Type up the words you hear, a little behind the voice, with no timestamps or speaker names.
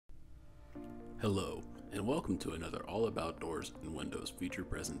Hello, and welcome to another All About Doors and Windows feature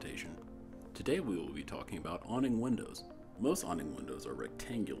presentation. Today we will be talking about awning windows. Most awning windows are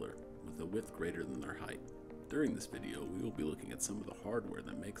rectangular, with a width greater than their height. During this video, we will be looking at some of the hardware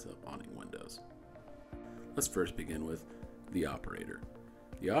that makes up awning windows. Let's first begin with the operator.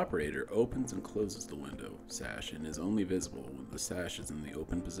 The operator opens and closes the window sash and is only visible when the sash is in the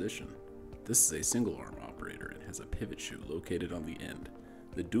open position. This is a single arm operator and has a pivot shoe located on the end.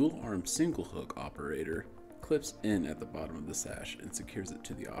 The dual-arm single-hook operator clips in at the bottom of the sash and secures it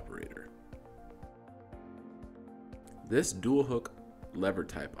to the operator. This dual-hook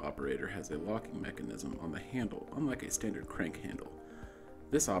lever-type operator has a locking mechanism on the handle, unlike a standard crank handle.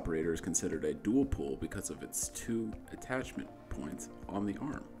 This operator is considered a dual pull because of its two attachment points on the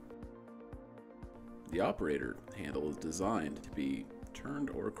arm. The operator handle is designed to be turned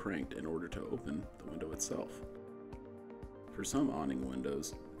or cranked in order to open the window itself. For some awning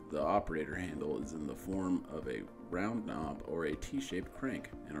windows, the operator handle is in the form of a round knob or a T-shaped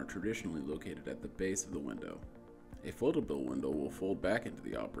crank and are traditionally located at the base of the window. A foldable window will fold back into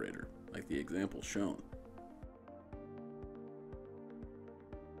the operator, like the example shown.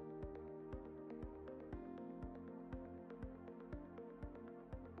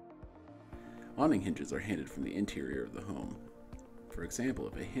 Awning hinges are handed from the interior of the home. For example,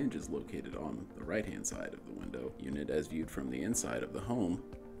 if a hinge is located on the right-hand side of the window unit as viewed from the inside of the home,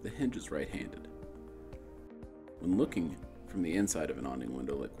 the hinge is right-handed. When looking from the inside of an awning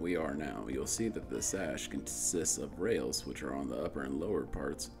window like we are now, you'll see that the sash consists of rails, which are on the upper and lower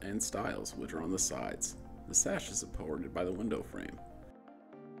parts, and stiles, which are on the sides. The sash is supported by the window frame.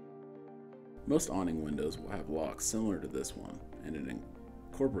 Most awning windows will have locks similar to this one, and it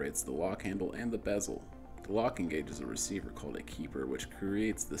incorporates the lock handle and the bezel. The lock engages a receiver called a keeper, which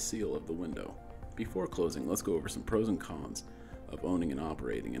creates the seal of the window. Before closing, let's go over some pros and cons of owning and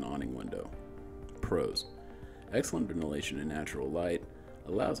operating an awning window. Pros: excellent ventilation and natural light,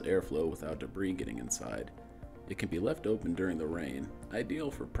 allows airflow without debris getting inside. It can be left open during the rain, ideal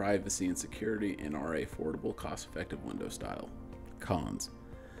for privacy and security, and are a affordable, cost-effective window style. Cons: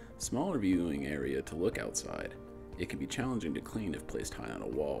 smaller viewing area to look outside. It can be challenging to clean if placed high on a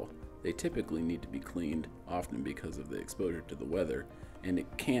wall. They typically need to be cleaned often because of the exposure to the weather, and it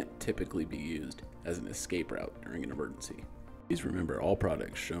can't typically be used as an escape route during an emergency. Please remember, all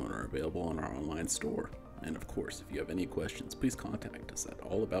products shown are available on our online store. And of course, if you have any questions, please contact us at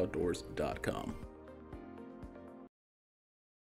allaboutdoors.com.